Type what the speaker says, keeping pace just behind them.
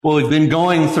Well, we've been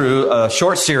going through a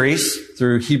short series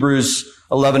through Hebrews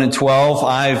 11 and 12.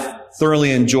 I've thoroughly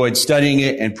enjoyed studying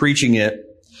it and preaching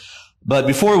it. But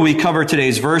before we cover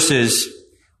today's verses,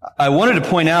 I wanted to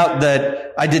point out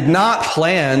that I did not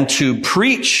plan to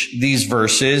preach these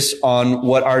verses on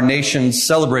what our nation's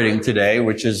celebrating today,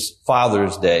 which is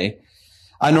Father's Day.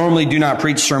 I normally do not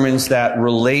preach sermons that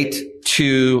relate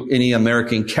to any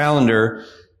American calendar.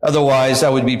 Otherwise, I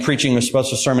would be preaching a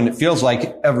special sermon that feels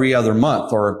like every other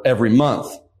month or every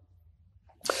month.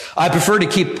 I prefer to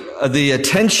keep the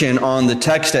attention on the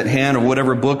text at hand of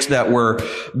whatever books that we're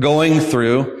going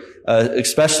through,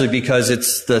 especially because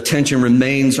the attention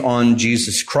remains on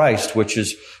Jesus Christ, which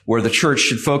is where the church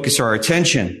should focus our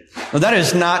attention. Now, that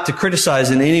is not to criticize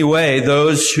in any way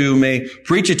those who may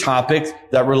preach a topic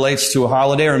that relates to a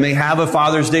holiday or may have a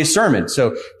Father's Day sermon.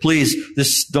 So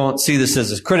please, don't see this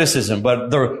as a criticism,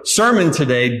 but the sermon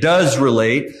today does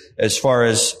relate as far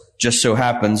as just so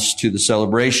happens to the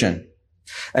celebration.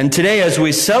 And today, as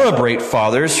we celebrate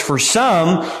fathers, for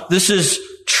some, this is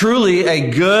truly a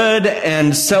good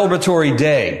and celebratory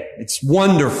day. It's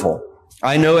wonderful.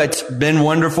 I know it's been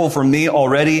wonderful for me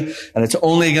already, and it's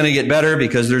only going to get better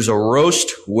because there's a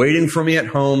roast waiting for me at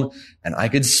home, and I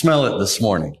could smell it this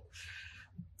morning.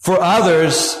 For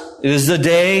others, it is the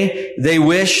day they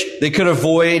wish they could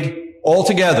avoid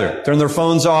altogether. Turn their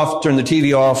phones off, turn the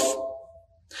TV off.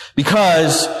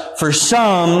 Because for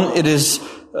some, it is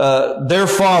their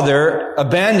father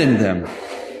abandoned them.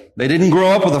 They didn't grow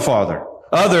up with a father.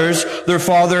 Others, their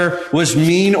father was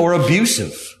mean or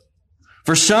abusive.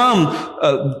 For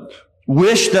some,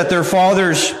 wish that their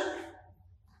fathers,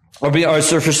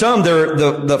 for some,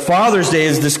 the Father's Day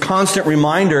is this constant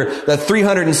reminder that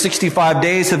 365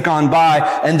 days have gone by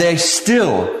and they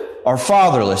still are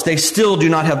fatherless. They still do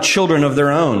not have children of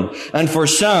their own. And for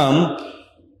some,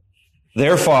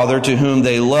 their father, to whom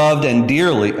they loved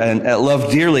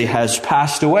dearly, has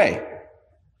passed away.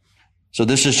 So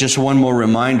this is just one more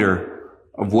reminder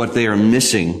of what they are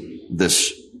missing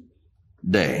this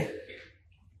day.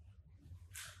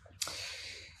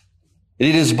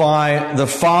 It is by the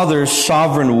Father's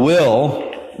sovereign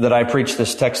will that I preach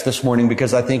this text this morning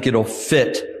because I think it'll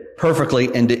fit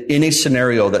perfectly into any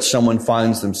scenario that someone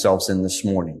finds themselves in this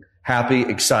morning. Happy,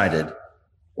 excited,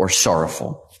 or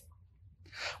sorrowful.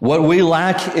 What we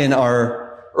lack in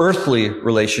our earthly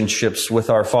relationships with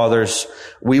our fathers,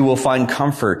 we will find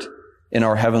comfort in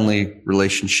our heavenly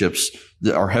relationships,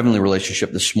 our heavenly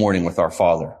relationship this morning with our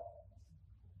Father.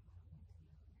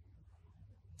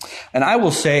 And I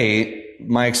will say,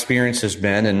 my experience has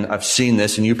been, and I've seen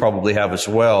this, and you probably have as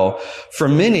well, for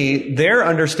many, their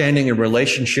understanding and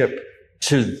relationship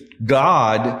to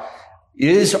God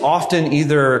is often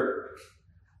either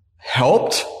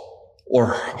helped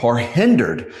or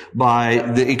hindered by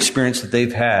the experience that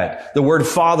they've had. The word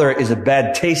father is a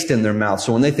bad taste in their mouth.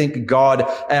 So when they think of God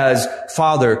as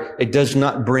Father, it does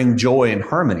not bring joy and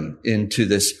harmony into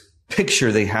this picture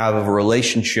they have of a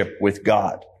relationship with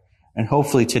God. And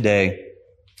hopefully today,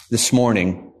 this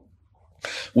morning,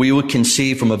 we can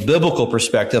see from a biblical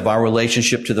perspective our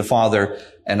relationship to the Father.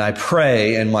 And I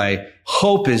pray, and my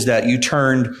hope is that you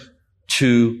turn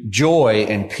to joy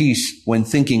and peace when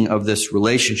thinking of this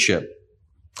relationship.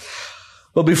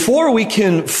 But before we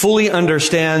can fully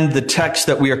understand the text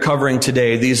that we are covering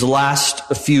today, these last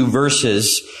few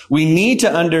verses, we need to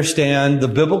understand the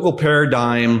biblical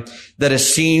paradigm that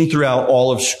is seen throughout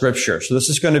all of Scripture. So this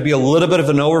is going to be a little bit of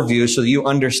an overview so that you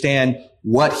understand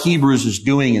what Hebrews is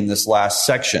doing in this last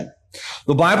section.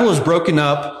 The Bible is broken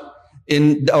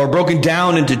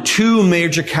down into two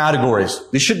major categories.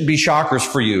 These shouldn't be shockers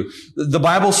for you. The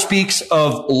Bible speaks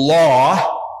of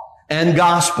law and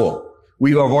gospel.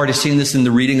 We have already seen this in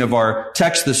the reading of our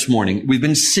text this morning. We've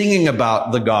been singing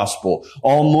about the gospel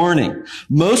all morning.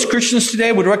 Most Christians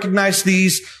today would recognize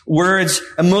these words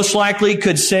and most likely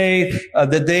could say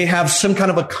that they have some kind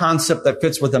of a concept that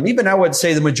fits with them. Even I would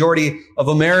say the majority of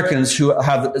Americans who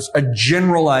have a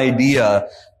general idea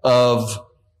of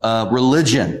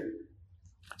religion.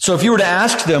 So if you were to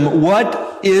ask them,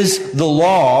 what is the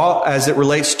law as it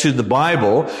relates to the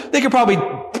Bible, they could probably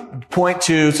point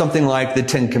to something like the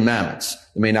Ten Commandments.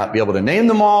 They may not be able to name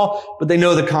them all, but they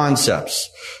know the concepts.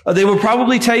 They will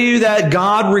probably tell you that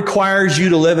God requires you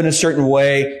to live in a certain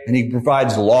way, and He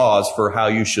provides laws for how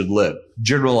you should live.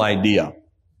 General idea.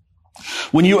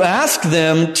 When you ask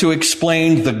them to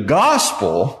explain the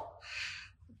gospel,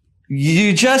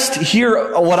 you just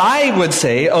hear what I would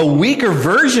say a weaker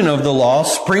version of the law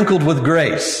sprinkled with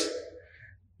grace.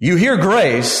 You hear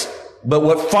grace, but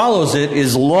what follows it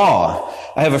is law.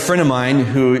 I have a friend of mine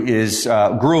who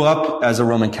grew up as a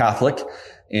Roman Catholic,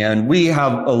 And we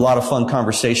have a lot of fun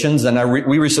conversations. And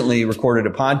we recently recorded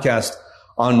a podcast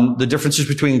on the differences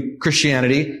between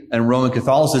Christianity and Roman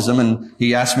Catholicism. And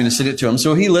he asked me to send it to him.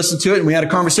 So he listened to it and we had a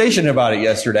conversation about it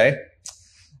yesterday.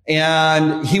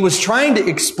 And he was trying to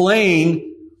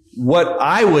explain what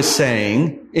I was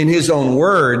saying in his own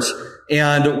words.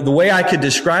 And the way I could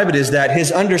describe it is that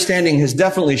his understanding has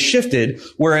definitely shifted,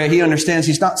 where he understands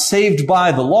he's not saved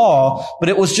by the law, but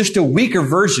it was just a weaker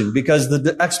version, because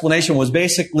the explanation was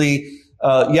basically,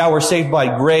 we're saved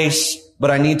by grace,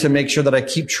 but I need to make sure that I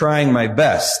keep trying my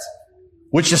best,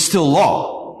 which is still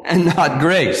law and not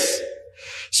grace.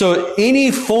 So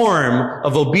any form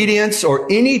of obedience or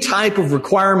any type of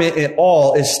requirement at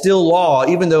all is still law,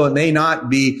 even though it may not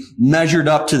be measured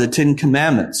up to the 10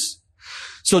 Commandments.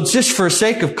 So just for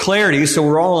sake of clarity, so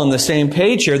we're all on the same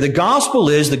page here, the gospel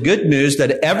is the good news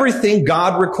that everything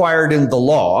God required in the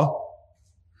law,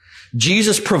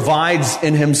 Jesus provides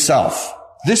in himself.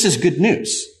 This is good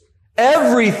news.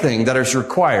 Everything that is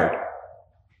required,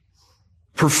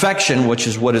 perfection, which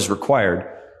is what is required,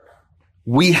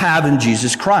 we have in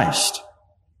Jesus Christ.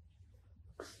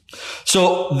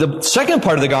 So the second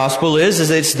part of the gospel is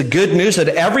it's the good news that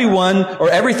everyone or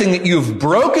everything that you've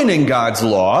broken in God's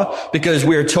law, because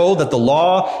we are told that the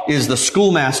law is the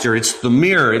schoolmaster, it's the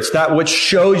mirror, it's that which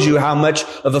shows you how much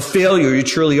of a failure you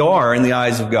truly are in the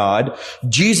eyes of God.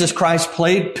 Jesus Christ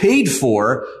paid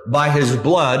for by his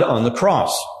blood on the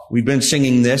cross. We've been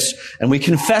singing this and we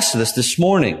confess this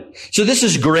morning. So this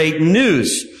is great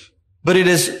news, but it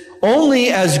is only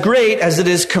as great as it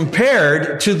is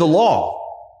compared to the law.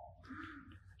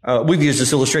 We've used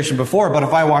this illustration before, but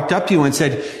if I walked up to you and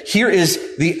said, here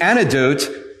is the antidote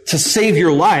to save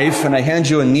your life, and I hand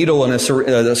you a needle and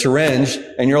a syringe,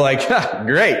 and you're like,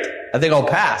 great, I think I'll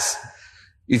pass.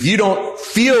 If you don't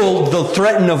feel the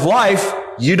threat of life,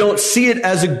 you don't see it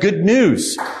as a good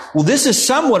news. Well, this is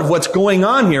somewhat of what's going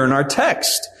on here in our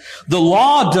text. The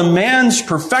law demands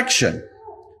perfection.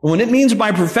 When it means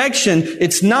by perfection,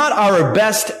 it's not our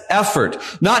best effort,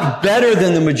 not better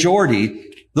than the majority.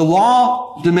 The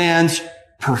law demands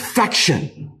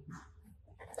perfection.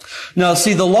 Now,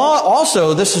 see, the law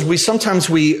also, sometimes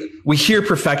we hear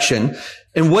perfection,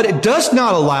 and what it does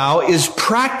not allow is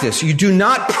practice. You do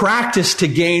not practice to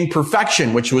gain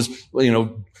perfection, which was,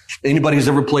 anybody who's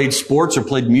ever played sports or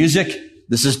played music,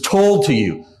 this is told to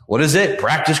you. What is it?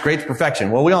 Practice creates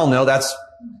perfection. Well, we all know that's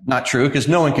not true, because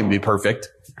no one can be perfect.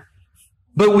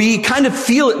 But we kind of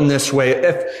feel it in this way.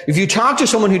 If you talk to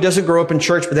someone who doesn't grow up in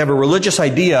church, but they have a religious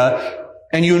idea,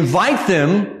 and you invite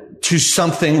them to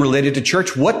something related to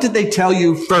church, what did they tell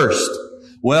you first?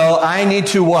 Well, I need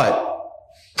to what?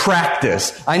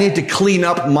 Practice. I need to clean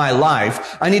up my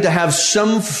life. I need to have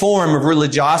some form of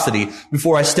religiosity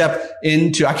before I step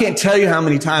into, I can't tell you how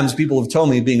many times people have told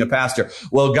me, being a pastor,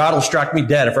 well, God will strike me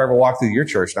dead if I ever walk through your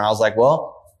church. And I was like,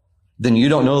 well, then you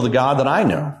don't know the God that I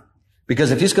know.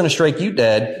 Because if he's going to strike you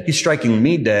dead, he's striking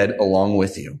me dead along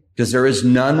with you. Because there is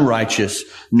none righteous,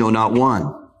 no, not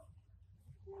one.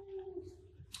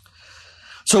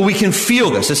 So we can feel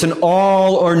this. It's an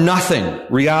all or nothing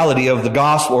reality of the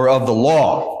gospel or of the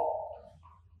law.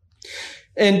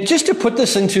 And just to put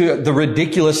this into the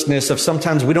ridiculousness of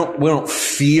sometimes we don't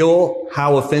feel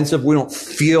how offensive, we don't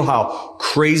feel how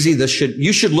crazy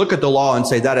you should look at the law and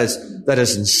say that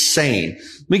is insane.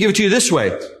 Let me give it to you this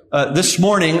way. This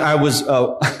morning I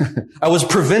was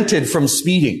prevented from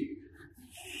speeding.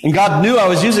 And God knew I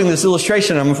was using this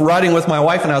illustration. I'm riding with my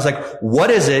wife and I was like, what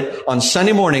is it on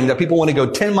Sunday morning that people want to go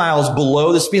 10 miles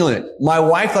below the speed limit? My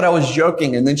wife thought I was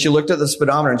joking, and then she looked at the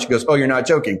speedometer and she goes, oh, you're not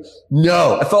joking.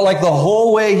 No, I felt like the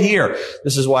whole way here.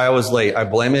 This is why I was late. I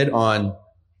blame it on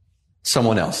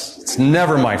someone else. It's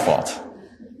never my fault.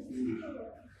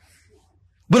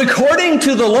 But according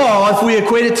to the law, if we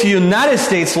equate it to United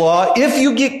States law, if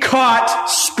you get caught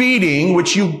speeding,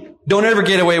 which you don't ever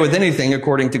get away with anything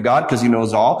according to God, because he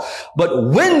knows all.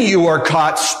 But when you are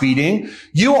caught speeding,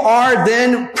 you are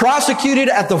then prosecuted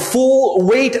at the full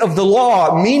weight of the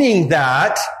law, meaning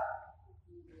that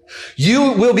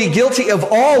you will be guilty of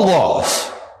all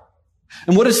laws.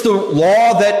 And what is the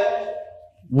law that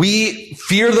we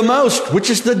fear the most?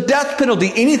 Which is the death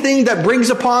penalty. Anything that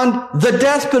brings upon the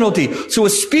death penalty. So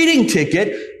a speeding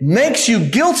ticket makes you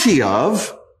guilty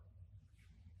of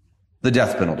the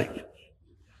death penalty.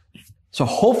 So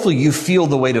hopefully you feel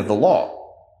the weight of the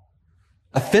law.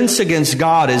 Offense against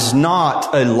God is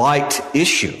not a light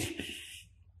issue.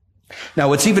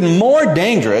 Now, it's even more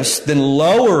dangerous than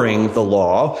lowering the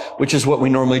law, which is what we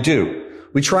normally do.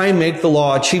 We try and make the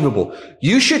law achievable.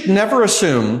 You should never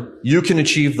assume you can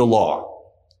achieve the law.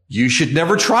 You should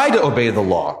never try to obey the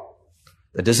law.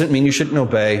 That doesn't mean you shouldn't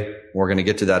obey. We're going to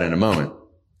get to that in a moment.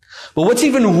 But what's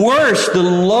even worse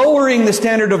than lowering the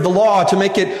standard of the law to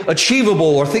make it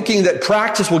achievable or thinking that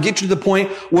practice will get you to the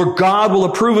point where God will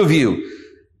approve of you.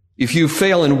 If you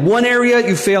fail in one area,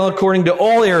 you fail according to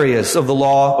all areas of the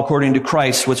law, according to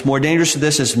Christ. What's more dangerous to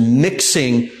this is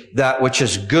mixing that which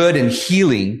is good and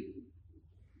healing,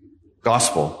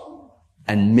 gospel,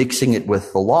 and mixing it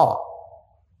with the law.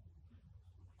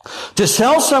 To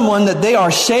tell someone that they are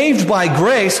saved by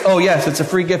grace, oh yes, it's a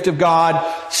free gift of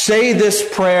God. Say this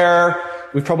prayer.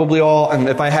 We probably all, and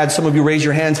if I had some of you raise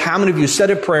your hands, how many of you said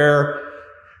a prayer?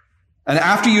 And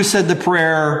after you said the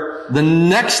prayer, the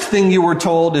next thing you were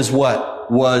told is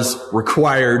what was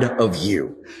required of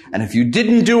you. And if you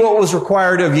didn't do what was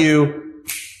required of you,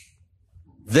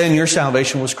 then your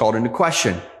salvation was called into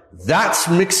question. That's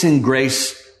mixing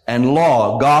grace and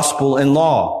law, gospel and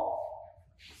law.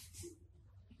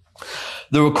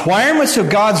 The requirements of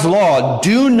God's law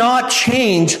do not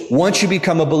change once you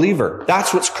become a believer.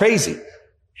 That's what's crazy.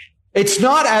 It's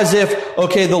not as if,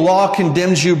 okay, the law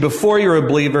condemns you before you're a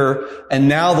believer, and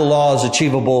now the law is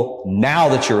achievable now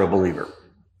that you're a believer.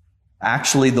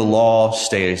 Actually, the law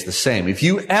stays the same. If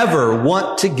you ever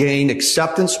want to gain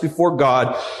acceptance before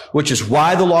God, which is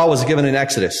why the law was given in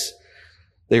Exodus,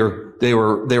 they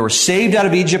were saved out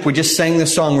of Egypt. We just sang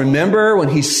this song. Remember when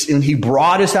he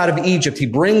brought us out of Egypt, he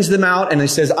brings them out and he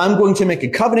says, I'm going to make a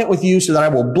covenant with you so that I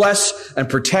will bless and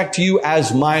protect you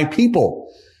as my people.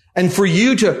 And for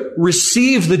you to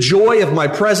receive the joy of my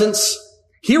presence,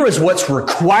 here is what's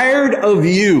required of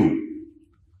you.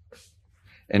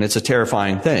 And it's a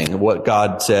terrifying thing. What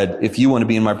God said, if you want to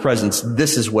be in my presence,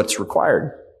 this is what's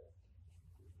required.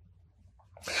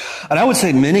 And I would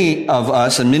say many of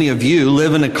us and many of you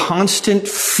live in a constant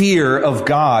fear of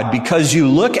God because you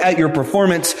look at your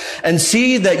performance and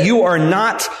see that you are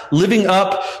not living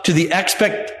up to the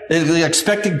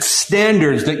expected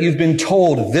standards that you've been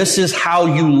told. This is how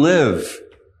you live.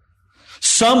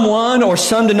 Someone or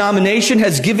some denomination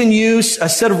has given you a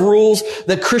set of rules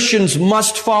that Christians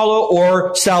must follow,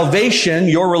 or salvation,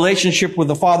 your relationship with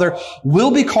the Father,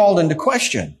 will be called into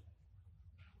question.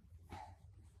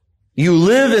 You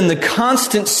live in the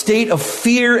constant state of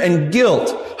fear and guilt.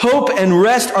 Hope and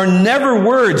rest are never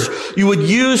words you would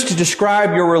use to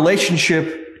describe your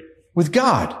relationship with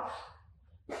God.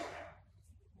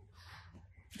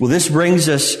 Well, this brings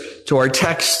us to our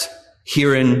text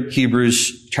here in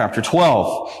Hebrews chapter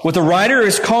 12. What the writer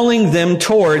is calling them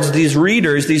towards, these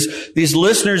readers, these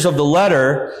listeners of the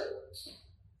letter,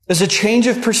 is a change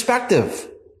of perspective.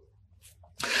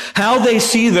 How they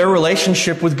see their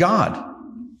relationship with God.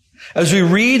 As we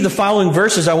read the following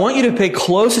verses, I want you to pay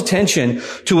close attention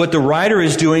to what the writer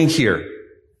is doing here.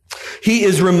 He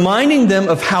is reminding them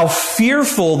of how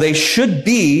fearful they should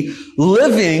be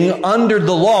living under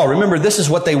the law. Remember, this is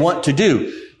what they want to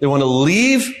do. They want to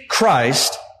leave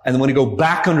Christ and they want to go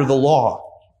back under the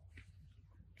law.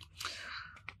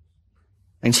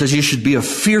 And says you should be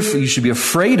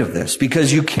afraid of this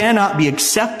because you cannot be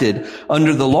accepted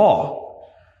under the law.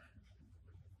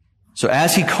 So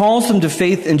as he calls them to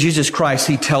faith in Jesus Christ,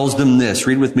 he tells them this.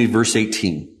 Read with me verse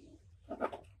 18.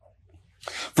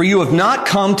 For you have not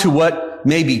come to what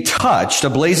may be touched, a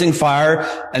blazing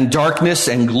fire and darkness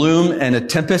and gloom and a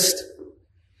tempest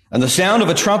and the sound of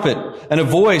a trumpet and a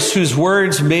voice whose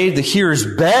words made the hearers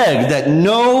beg that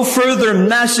no further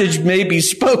message may be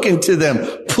spoken to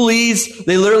them. Please,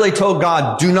 they literally told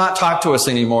God, do not talk to us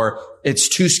anymore. It's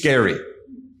too scary.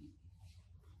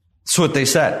 That's what they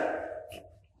said.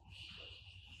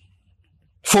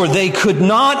 For they could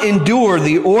not endure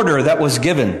the order that was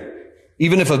given.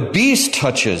 Even if a beast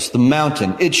touches the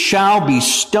mountain, it shall be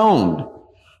stoned.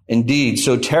 Indeed,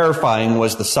 so terrifying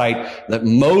was the sight that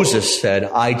Moses said,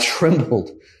 I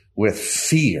trembled with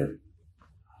fear.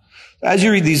 As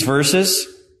you read these verses,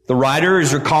 the writer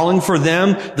is recalling for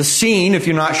them the scene, if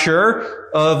you're not sure,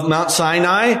 of Mount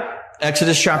Sinai,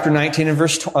 Exodus chapter 19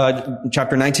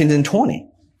 and 20.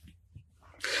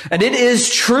 And it is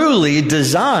truly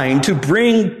designed to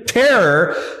bring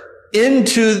terror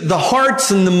into the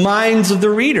hearts and the minds of the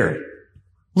reader.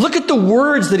 Look at the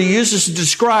words that he uses to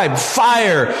describe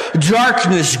fire,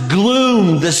 darkness,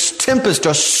 gloom, this tempest,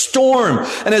 a storm.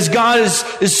 And as God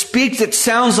speaks, it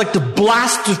sounds like the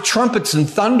blast of trumpets and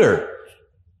thunder.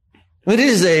 It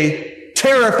is a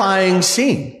terrifying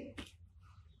scene.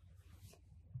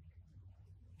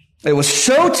 It was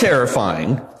so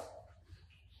terrifying,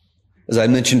 as I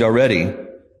mentioned already,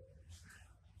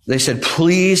 they said,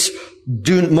 please,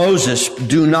 Moses,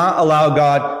 do not allow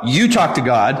God. You talk to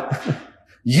God.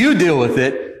 You deal with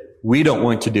it. We don't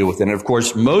want to deal with it. And of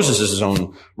course, Moses'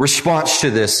 own response to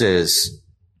this is,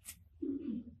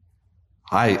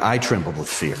 I trembled with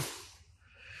fear.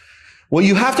 What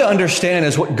you have to understand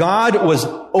is what God was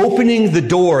opening the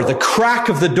door, the crack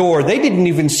of the door. They didn't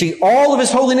even see all of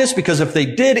his holiness, because if they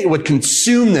did, it would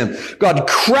consume them. God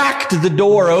cracked the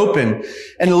door open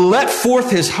and let forth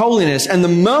his holiness. And the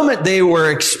moment they were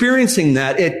experiencing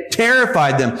that, it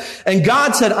terrified them. And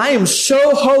God said, I am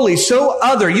so holy, so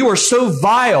other. You are so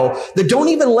vile that don't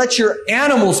even let your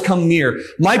animals come near.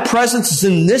 My presence is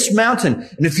in this mountain.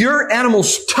 And if your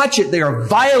animals touch it, they are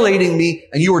violating me,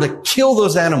 and you are to kill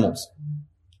those animals.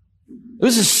 It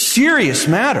was a serious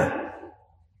matter.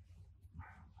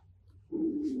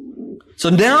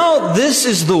 So now this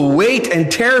is the weight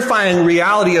and terrifying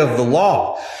reality of the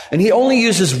law. And he only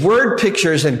uses word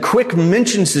pictures and quick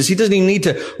mentions this. He doesn't even need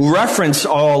to reference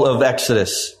all of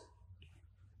Exodus.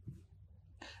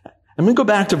 I'm going to go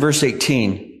back to verse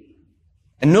 18.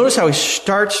 And notice how he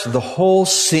starts the whole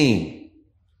scene.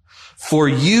 For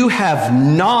you have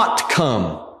not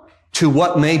come to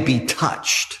what may be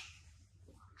touched.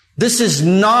 This is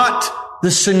not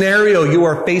the scenario you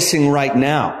are facing right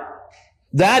now.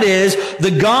 That is,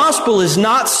 the gospel is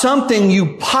not something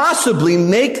you possibly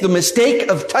make the mistake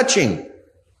of touching,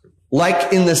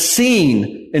 like in the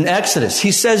scene in Exodus.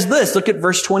 He says this, look at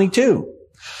verse 22.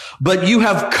 But you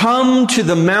have come to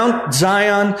the Mount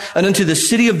Zion and unto the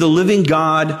city of the living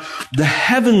God, the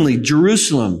heavenly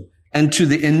Jerusalem, and to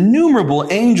the innumerable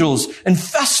angels and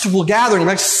festival gathering,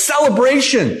 like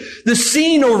celebration. The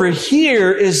scene over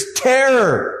here is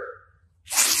terror,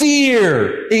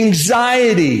 fear,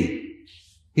 anxiety.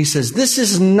 He says, this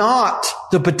is not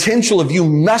the potential of you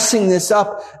messing this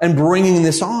up and bringing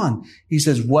this on. He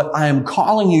says, what I am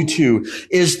calling you to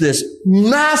is this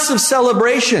massive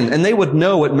celebration. And they would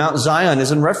know what Mount Zion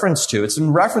is in reference to. It's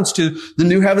in reference to the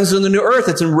new heavens and the new earth.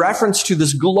 It's in reference to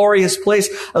this glorious place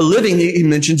of living. He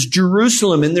mentions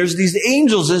Jerusalem, and there's these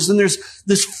angels, and there's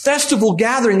this festival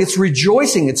gathering. It's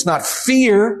rejoicing. It's not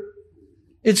fear.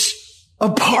 It's a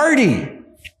party.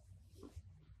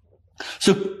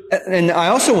 So, and I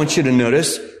also want you to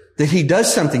notice that he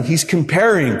does something. He's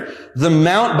comparing the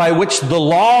mount by which the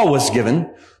law was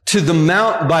given to the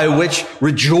mount by which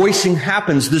rejoicing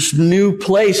happens, this new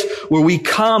place where we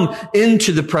come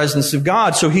into the presence of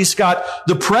God. So he's got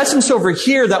the presence over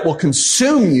here that will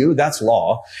consume you, that's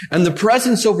law, and the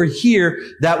presence over here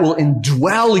that will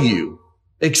indwell you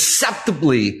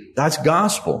acceptably, that's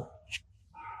gospel.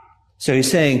 So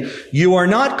he's saying, you are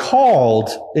not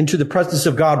called into the presence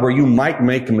of God where you might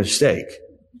make a mistake.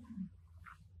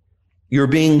 You're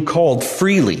being called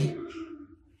freely.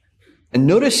 And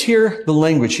notice here the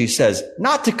language he says,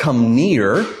 not to come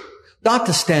near, not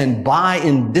to stand by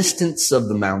in distance of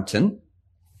the mountain.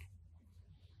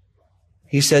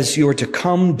 He says you are to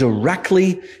come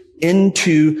directly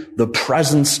into the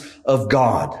presence of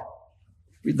God.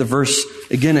 Read the verse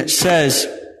again. It says,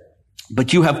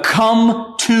 but you have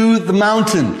come to the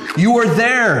mountain. You are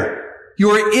there.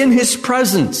 You are in his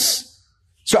presence.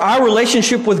 So our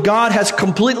relationship with God has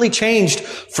completely changed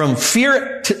from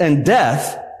fear and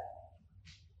death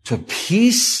to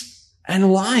peace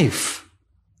and life.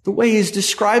 The way he's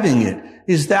describing it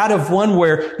is that of one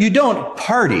where you don't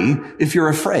party if you're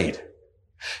afraid.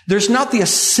 There's not the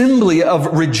assembly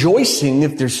of rejoicing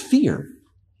if there's fear.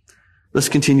 Let's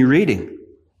continue reading.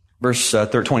 Verse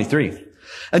 23.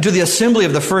 And to the assembly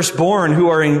of the firstborn who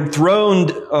are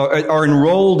enthroned, are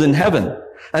enrolled in heaven,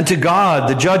 and to God,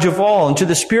 the judge of all, and to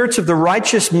the spirits of the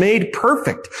righteous made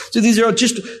perfect. So these are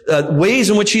just ways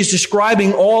in which he's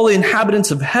describing all the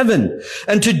inhabitants of heaven.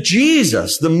 And to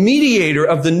Jesus, the mediator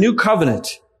of the new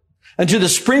covenant, and to the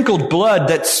sprinkled blood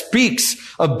that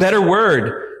speaks a better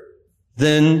word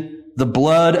than the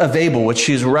blood of Abel, which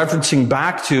he's referencing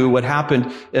back to what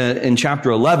happened in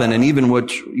chapter 11, and even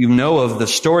what you know of the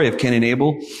story of Cain and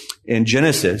Abel in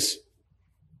Genesis.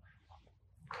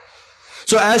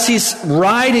 So as he's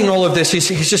writing all of this,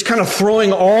 he's just kind of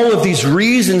throwing all of these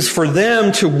reasons for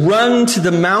them to run to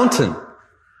the mountain.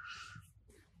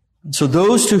 So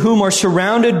those to whom are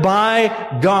surrounded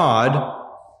by God,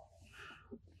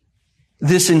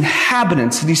 this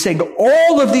inhabitants, and he's saying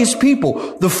all of these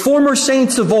people, the former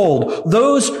saints of old,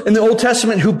 those in the Old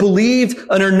Testament who believed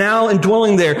and are now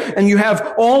indwelling there, and you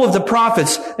have all of the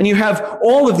prophets, and you have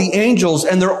all of the angels,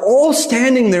 and they're all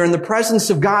standing there in the presence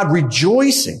of God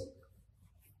rejoicing.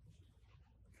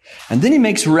 And then he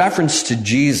makes reference to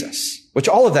Jesus, which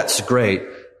all of that's great,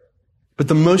 but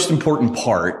the most important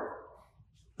part,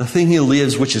 the thing he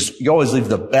lives, which is, you always leave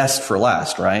the best for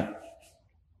last, right?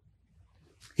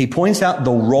 He points out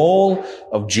the role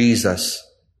of Jesus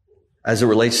as it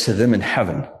relates to them in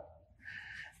heaven,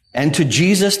 and to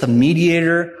Jesus, the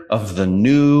mediator of the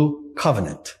new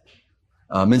covenant.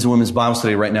 men's and women's Bible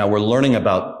study right now, we're learning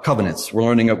about covenants.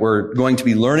 We're going to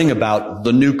be learning about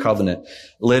the new covenant.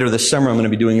 Later this summer, I'm going to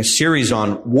be doing a series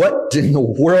on what in the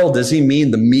world does he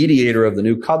mean, the mediator of the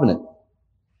new covenant.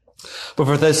 But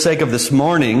for the sake of this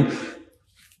morning,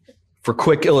 for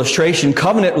quick illustration,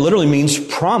 covenant literally means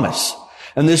promise.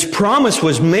 And this promise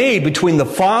was made between the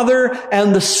Father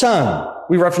and the Son.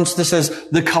 We reference this as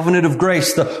the covenant of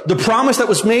grace, the promise that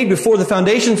was made before the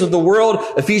foundations of the world,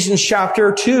 Ephesians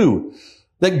chapter 2.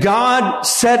 That God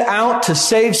set out to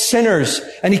save sinners,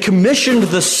 and he commissioned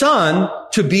the Son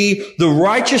to be the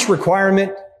righteous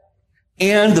requirement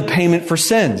and the payment for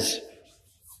sins.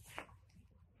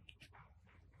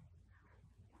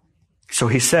 So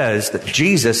he says that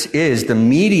Jesus is the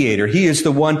mediator. He is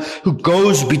the one who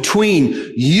goes between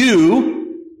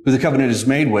you, who the covenant is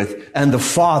made with, and the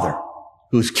Father,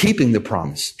 who's keeping the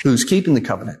promise, who's keeping the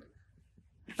covenant.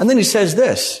 And then he says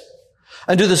this,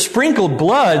 and to the sprinkled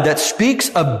blood that speaks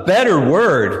a better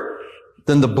word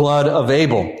than the blood of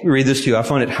Abel. Let me read this to you. I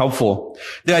found it helpful.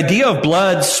 The idea of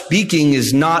blood speaking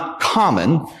is not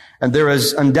common, and there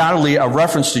is undoubtedly a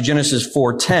reference to Genesis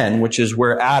 4:10, which is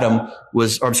where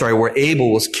where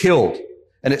Abel was killed.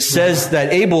 And it says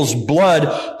that Abel's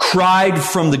blood cried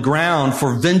from the ground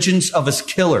for vengeance of his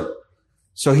killer.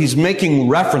 So he's making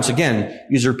reference, again,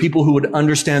 these are people who would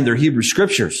understand their Hebrew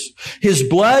scriptures. His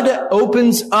blood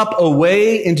opens up a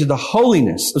way into the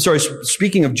holiness.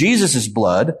 Speaking of Jesus'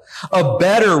 blood, a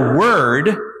better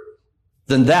word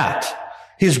than that.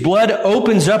 His blood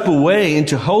opens up a way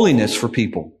into holiness for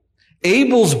people.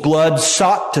 Abel's blood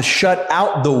sought to shut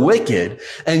out the wicked,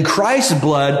 and Christ's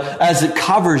blood, as it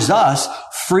covers us,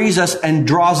 frees us and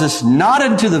draws us not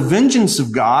into the vengeance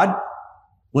of God.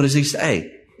 What does he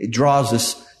say? It draws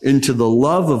us into the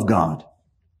love of God.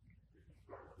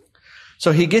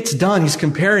 So he gets done. He's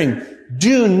comparing,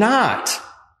 do not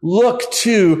look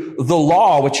to the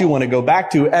law, which you want to go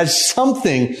back to, as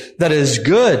something that is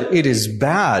good. It is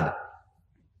bad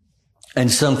and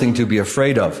something to be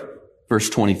afraid of. Verse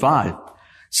 25.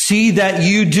 See that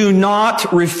you do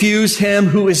not refuse him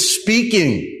who is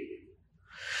speaking.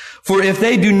 For if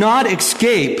they do not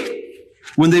escape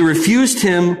when they refused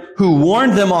him who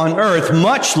warned them on earth,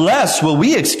 much less will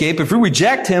we escape if we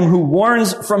reject him who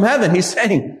warns from heaven. He's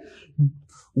saying,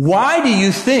 why do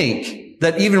you think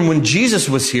that even when Jesus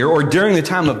was here or during the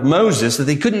time of Moses that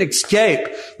they couldn't escape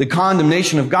the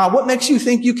condemnation of God? What makes you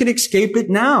think you can escape it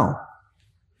now?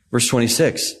 Verse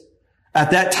 26.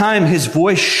 At that time his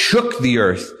voice shook the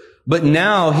earth, but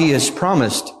now he has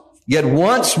promised, yet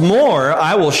once more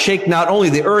I will shake not only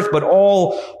the earth but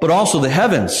also the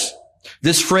heavens.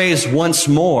 This phrase, once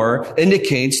more,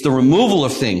 indicates the removal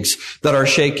of things that are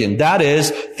shaken. That is,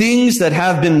 things that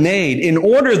have been made, in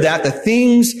order that the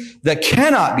things that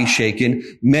cannot be shaken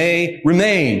may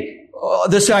remain.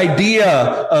 This idea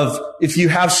of if you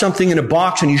have something in a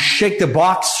box and you shake the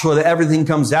box so that everything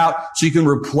comes out so you can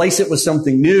replace it with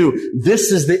something new.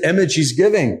 This is the image he's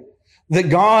giving. That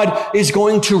God is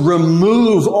going to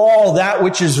remove all that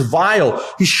which is vile.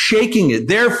 He's shaking it.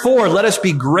 Therefore, let us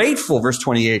be grateful, verse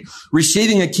 28,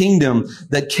 receiving a kingdom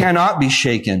that cannot be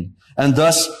shaken. And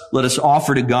thus, let us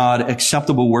offer to God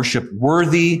acceptable worship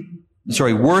worth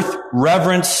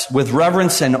reverence, with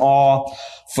reverence and awe,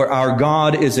 for our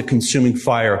God is a consuming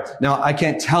fire. Now, I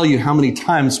can't tell you how many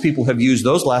times people have used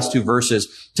those last two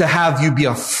verses to have you be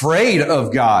afraid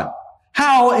of God.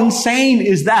 How insane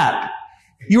is that?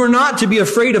 You are not to be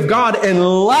afraid of God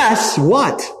unless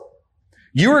what?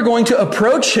 You are going to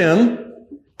approach him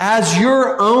as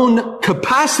your own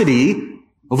capacity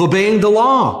of obeying the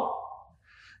law.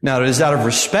 Now, it is out of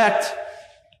respect.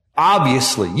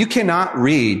 Obviously, you cannot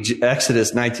read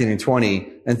Exodus 19 and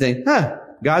 20 and think,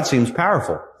 God seems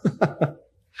powerful.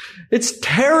 It's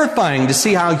terrifying to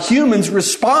see how humans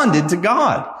responded to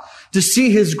God, to see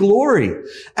his glory.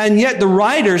 And yet the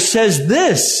writer says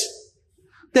this,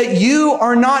 that you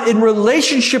are not in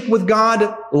relationship with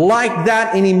God like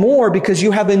that anymore because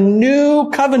you have a new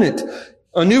covenant,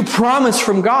 a new promise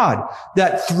from God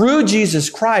that through Jesus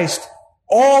Christ,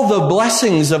 all the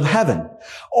blessings of heaven,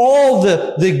 all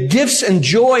the gifts and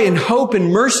joy and hope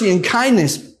and mercy and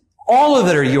kindness, all of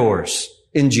it are yours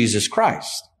in Jesus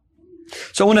Christ.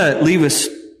 So I want to leave us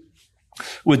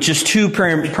with just two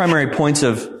primary points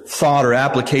of thought or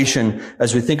application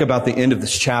as we think about the end of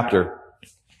this chapter.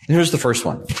 And here's the first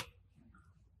one.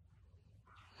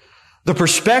 The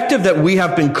perspective that we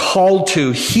have been called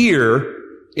to here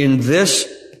in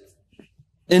this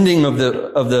ending of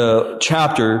the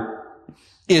chapter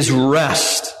is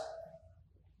rest.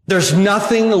 There's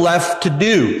nothing left to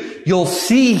do. You'll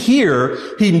see here,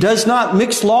 he does not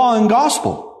mix law and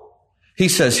gospel. He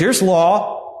says, here's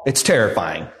law. It's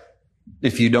terrifying.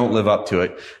 if you don't live up to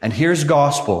it. And here's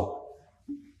gospel.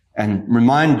 And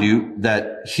remind you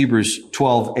that Hebrews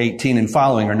 12:18 and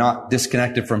following are not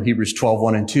disconnected from Hebrews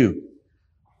 12:1 and 2.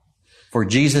 For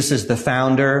Jesus is the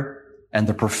founder and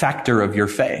the perfecter of your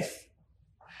faith.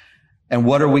 And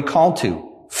what are we called to?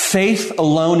 Faith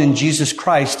alone in Jesus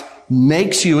Christ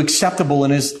makes you acceptable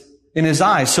in his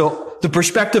eyes. So the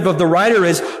perspective of the writer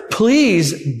is,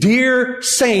 please, dear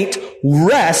saint,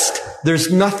 rest.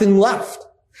 There's nothing left.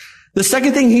 The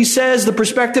second thing he says, the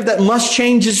perspective that must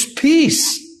change is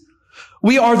peace.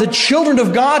 We are the children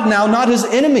of God now, not his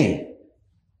enemy.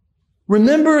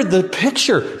 Remember the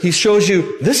picture. He shows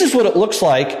you, this is what it looks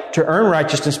like to earn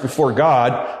righteousness before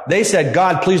God. They said,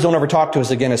 God, please don't ever talk to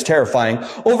us again. It's terrifying.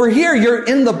 Over here, you're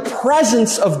in the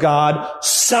presence of God,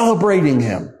 celebrating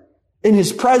him. In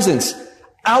his presence,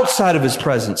 outside of his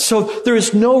presence. So there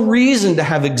is no reason to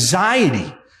have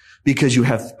anxiety because you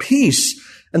have peace.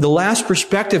 And the last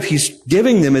perspective he's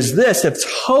giving them is this, it's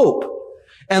hope.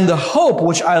 And the hope,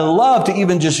 which I love to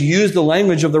even just use the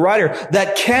language of the writer,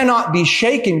 that cannot be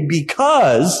shaken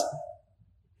because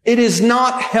it is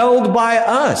not held by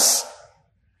us.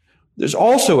 There's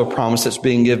also a promise that's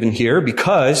being given here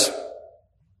because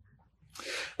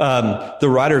the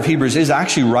writer of Hebrews is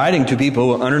actually writing to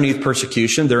people underneath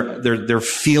persecution. They're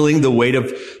feeling the weight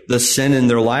of the sin in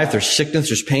their life. There's sickness,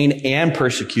 there's pain and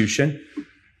persecution.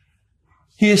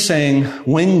 He is saying,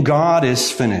 when God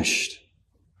is finished,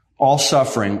 all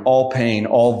suffering, all pain,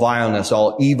 all vileness,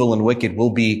 all evil and wicked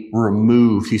will be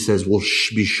removed. He says, will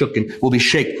be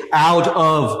shaken out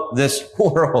of this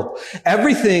world.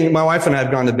 Everything, my wife and I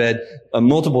have gone to bed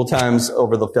multiple times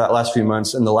over the last few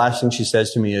months, and the last thing she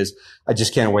says to me is, I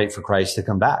just can't wait for Christ to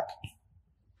come back.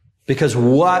 Because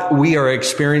what we are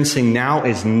experiencing now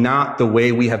is not the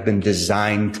way we have been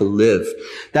designed to live.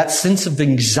 That sense of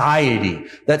anxiety,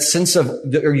 that sense of,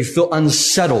 or you feel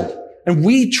unsettled. And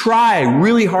we try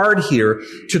really hard here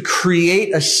to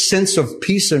create a sense of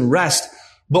peace and rest.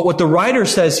 But what the writer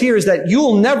says here is that you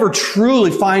will never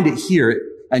truly find it here,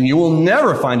 and you will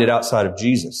never find it outside of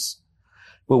Jesus.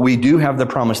 But we do have the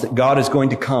promise that God is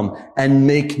going to come and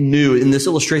make new. In this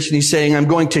illustration, he's saying, I'm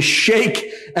going to shake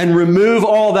and remove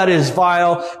all that is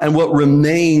vile, and what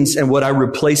remains and what I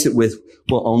replace it with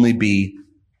will only be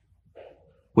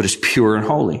what is pure and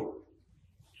holy.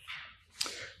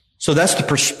 So that's the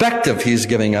perspective he's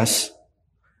giving us.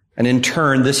 And in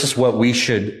turn, this is what we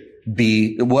should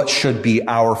be, what should be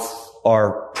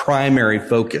our primary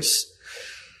focus,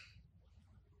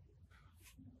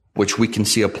 which we can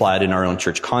see applied in our own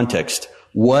church context.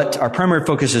 What our primary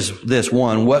focus is this: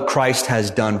 one, what Christ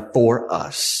has done for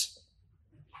us.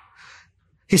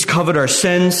 He's covered our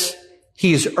sins.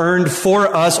 He's earned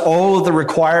for us all of the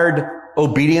required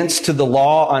obedience to the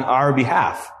law on our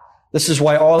behalf. This is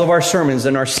why all of our sermons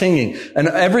and our singing and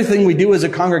everything we do as a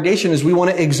congregation is we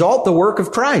want to exalt the work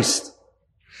of Christ.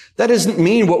 That doesn't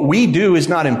mean what we do is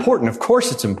not important. Of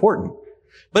course it's important.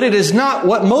 But it is not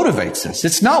what motivates us.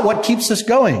 It's not what keeps us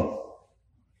going.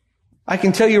 I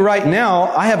can tell you right now,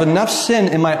 I have enough sin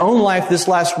in my own life this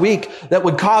last week that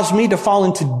would cause me to fall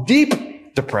into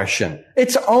deep depression.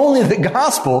 It's only the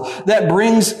gospel that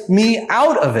brings me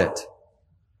out of it.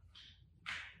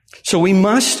 So we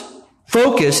must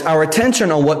focus our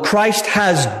attention on what Christ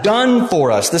has done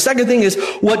for us. The second thing is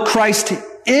what Christ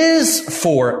is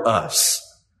for us.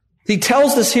 He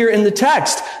tells us here in the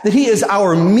text that he is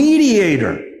our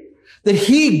mediator, that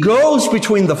he goes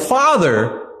between the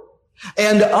Father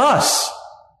and us,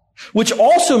 which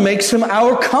also makes him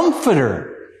our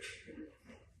comforter.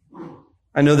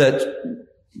 I know that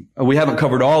we haven't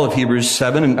covered all of Hebrews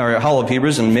 7, or all of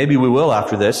Hebrews, and maybe we will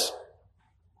after this.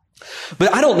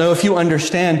 But I don't know if you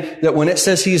understand that when it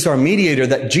says he's our mediator,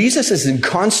 that Jesus is in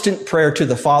constant prayer to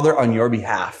the Father on your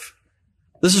behalf.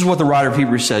 This is what the writer of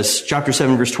Hebrews says, chapter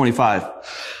 7, verse 25.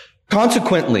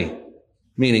 Consequently,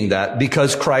 meaning that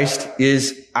because Christ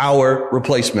is our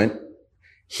replacement,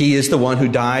 he is the one who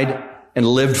died and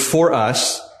lived for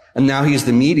us, and now he's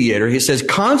the mediator. He says,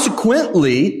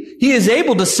 consequently, he is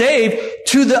able to save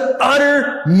to the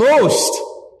uttermost.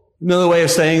 Another way of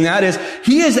saying that is,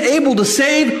 he is able to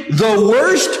save the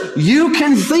worst you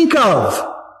can think of.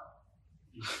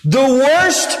 The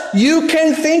worst you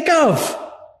can think of.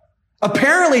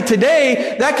 Apparently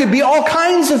today, that could be all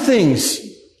kinds of things.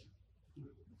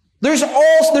 There's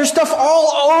stuff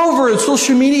all over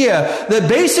social media that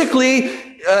basically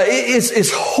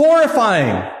is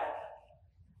horrifying.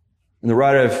 And the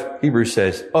writer of Hebrews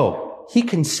says, oh, he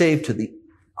can save to the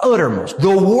uttermost,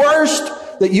 the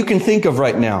worst that you can think of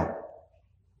right now.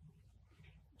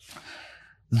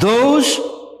 Those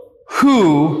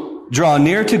who draw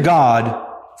near to God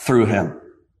through him.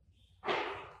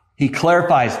 He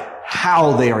clarifies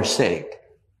how they are saved.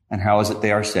 And how is it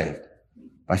they are saved?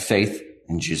 By faith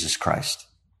in Jesus Christ.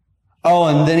 Oh,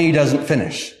 and then he doesn't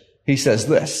finish. He says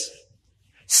this,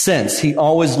 since he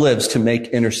always lives to make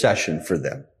intercession for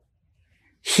them.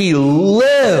 He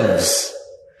lives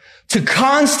to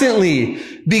constantly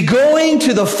be going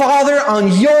to the Father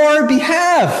on your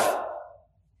behalf.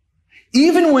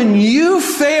 Even when you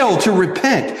fail to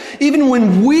repent, even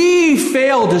when we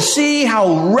fail to see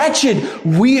how wretched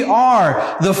we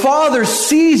are, the Father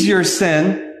sees your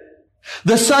sin.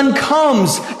 The Son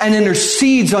comes and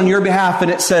intercedes on your behalf,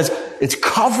 and it says, it's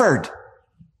covered.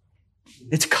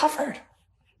 It's covered.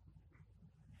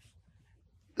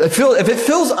 If it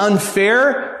feels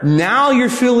unfair, now you're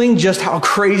feeling just how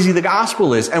crazy the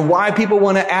gospel is and why people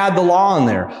want to add the law in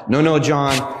there. No,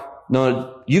 John.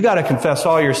 No, you got to confess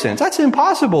all your sins. That's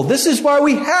impossible. This is why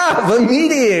we have a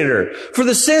mediator for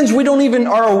the sins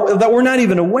that we're not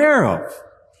even aware of.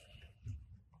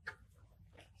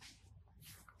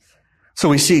 So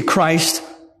we see Christ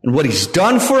and what he's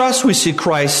done for us. We see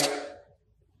Christ,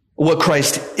 what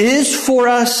Christ is for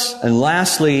us. And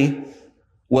lastly,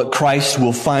 what Christ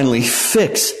will finally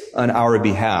fix on our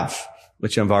behalf,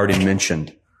 which I've already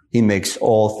mentioned. He makes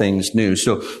all things new.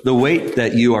 So the weight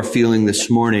that you are feeling this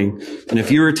morning, and if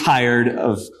you're tired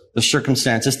of the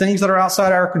circumstances, things that are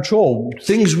outside our control,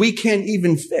 things we can't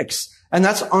even fix, and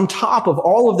that's on top of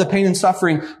all of the pain and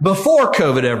suffering before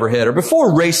COVID ever hit, or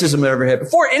before racism ever hit,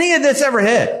 before any of this ever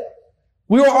hit.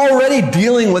 We were already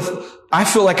dealing with, I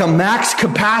feel like, a max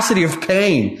capacity of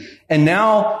pain. And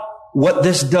now what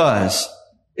this does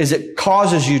is it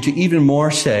causes you to even more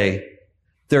say,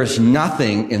 there's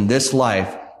nothing in this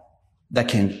life that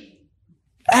can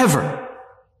ever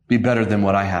be better than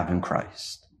what I have in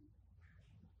Christ.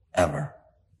 Ever.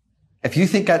 If you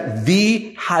think at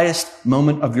the highest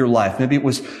moment of your life, maybe it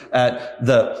was at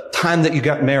the time that you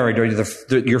got married or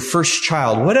your first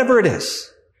child, whatever it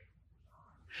is,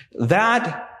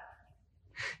 that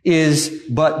is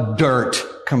but dirt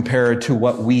compared to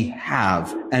what we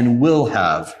have and will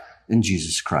have in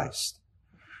Jesus Christ.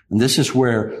 And this is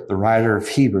where the writer of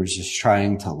Hebrews is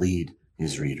trying to lead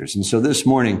his readers. And so this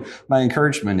morning, my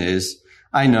encouragement is,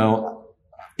 I know,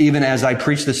 even as I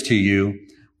preach this to you,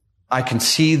 I can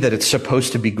see that it's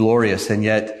supposed to be glorious. And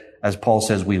yet, as Paul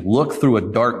says, we look through a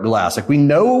dark glass. Like we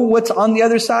know what's on the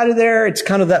other side of there. It's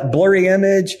kind of that blurry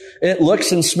image. It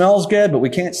looks and smells good, but we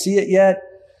can't see it yet.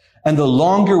 And the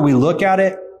longer we look at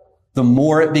it, the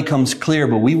more it becomes clear,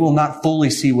 but we will not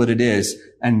fully see what it is.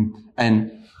 And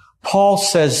Paul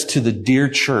says to the dear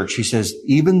church, he says,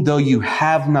 even though you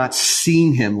have not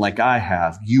seen him like I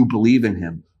have, you believe in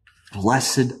him.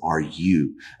 Blessed are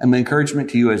you. And my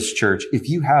encouragement to you as church, if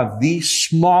you have the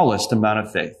smallest amount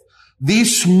of faith,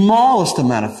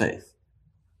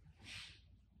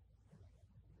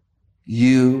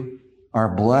 you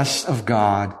are blessed of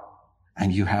God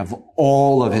and you have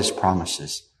all of his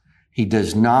promises. He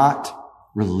does not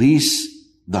release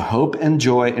the hope and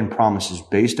joy and promises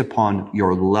based upon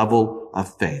your level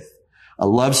of faith. I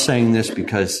love saying this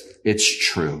because it's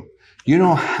true. You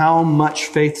know how much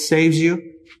faith saves you?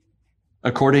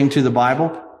 According to the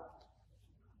Bible,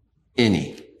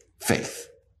 any faith.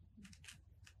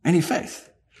 Any faith.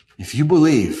 If you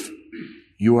believe,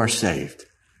 you are saved.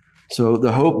 So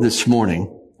the hope this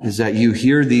morning is that you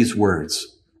hear these words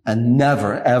and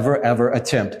never, ever, ever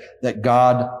attempt that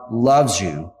God loves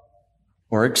you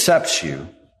or accepts you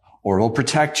or will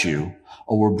protect you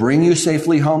or will bring you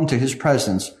safely home to his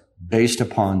presence based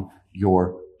upon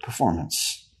your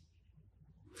performance.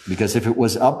 Because if it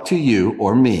was up to you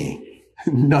or me,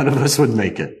 none of us would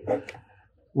make it.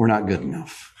 We're not good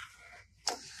enough.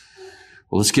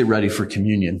 Well, let's get ready for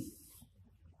communion.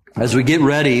 As we get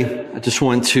ready, I just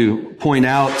want to point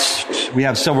out, we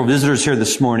have several visitors here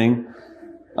this morning.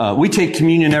 We take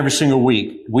communion every single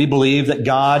week. We believe that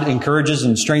God encourages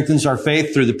and strengthens our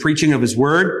faith through the preaching of his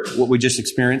word, what we just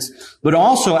experienced, but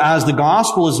also as the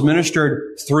gospel is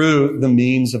ministered through the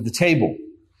means of the table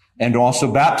and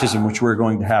also baptism, which we're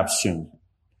going to have soon.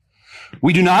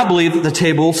 We do not believe that the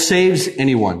table saves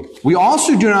anyone. We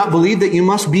also do not believe that you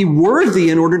must be worthy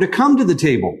in order to come to the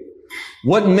table.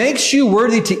 What makes you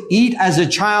worthy to eat as a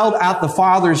child at the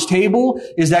Father's table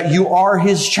is that you are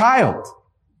his child.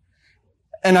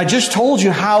 And I just told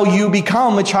you how you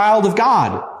become a child of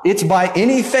God. It's by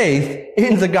any faith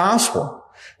in the gospel.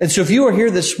 And so if you are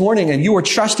here this morning and you are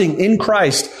trusting in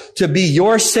Christ to be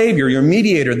your Savior, your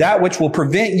mediator, that which will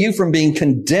prevent you from being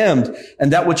condemned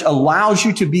and that which allows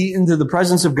you to be into the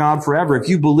presence of God forever, if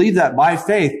you believe that by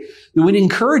faith, then we'd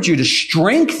encourage you to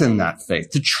strengthen that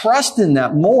faith, to trust in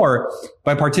that more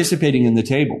by participating in the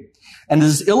table. And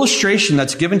this illustration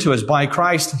that's given to us by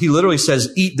Christ, he literally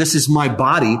says, eat, this is my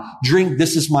body. Drink,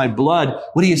 this is my blood.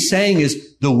 What he is saying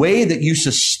is the way that you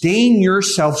sustain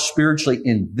yourself spiritually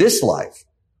in this life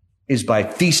is by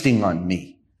feasting on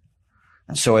me.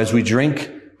 And so as we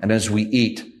drink and as we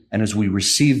eat and as we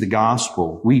receive the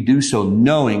gospel, we do so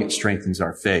knowing it strengthens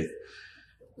our faith.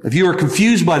 If you are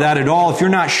confused by that at all, if you're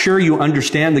not sure you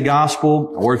understand the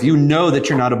gospel, or if you know that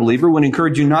you're not a believer, we would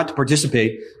encourage you not to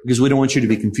participate because we don't want you to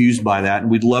be confused by that.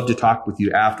 And we'd love to talk with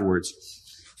you afterwards.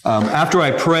 After I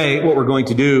pray, what we're going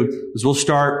to do is we'll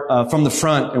start from the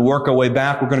front and work our way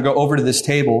back. We're going to go over to this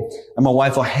table, and my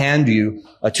wife will hand you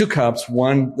 2 cups.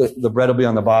 One, the bread will be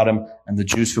on the bottom, and the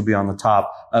juice will be on the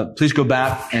top. Please go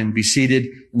back and be seated.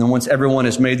 And then once everyone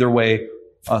has made their way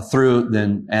through,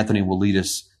 then Anthony will lead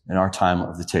us in our time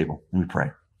of the table. Let me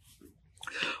pray.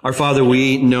 Our Father,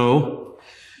 we know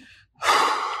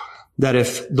that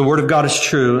if the Word of God is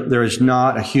true, there is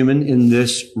not a human in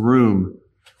this room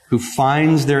who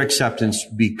finds their acceptance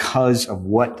because of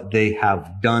what they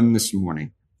have done this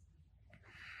morning.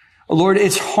 Lord,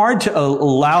 it's hard to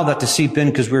allow that to seep in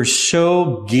because we're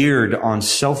so geared on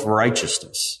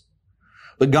self-righteousness.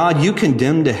 But God, you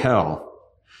condemn to hell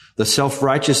the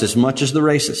self-righteous as much as the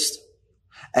racist.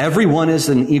 Everyone is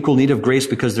in equal need of grace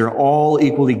because they're all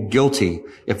equally guilty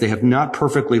if they have not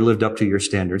perfectly lived up to your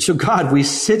standards. So God, we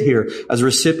sit here as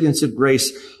recipients of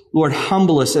grace. Lord,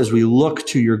 humble us as we look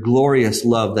to your glorious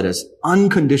love that is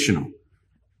unconditional.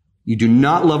 You do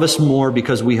not love us more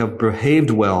because we have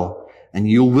behaved well, and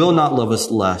you will not love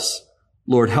us less.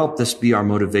 Lord, help this be our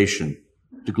motivation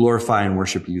to glorify and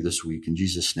worship you this week. In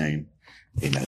Jesus' name, amen.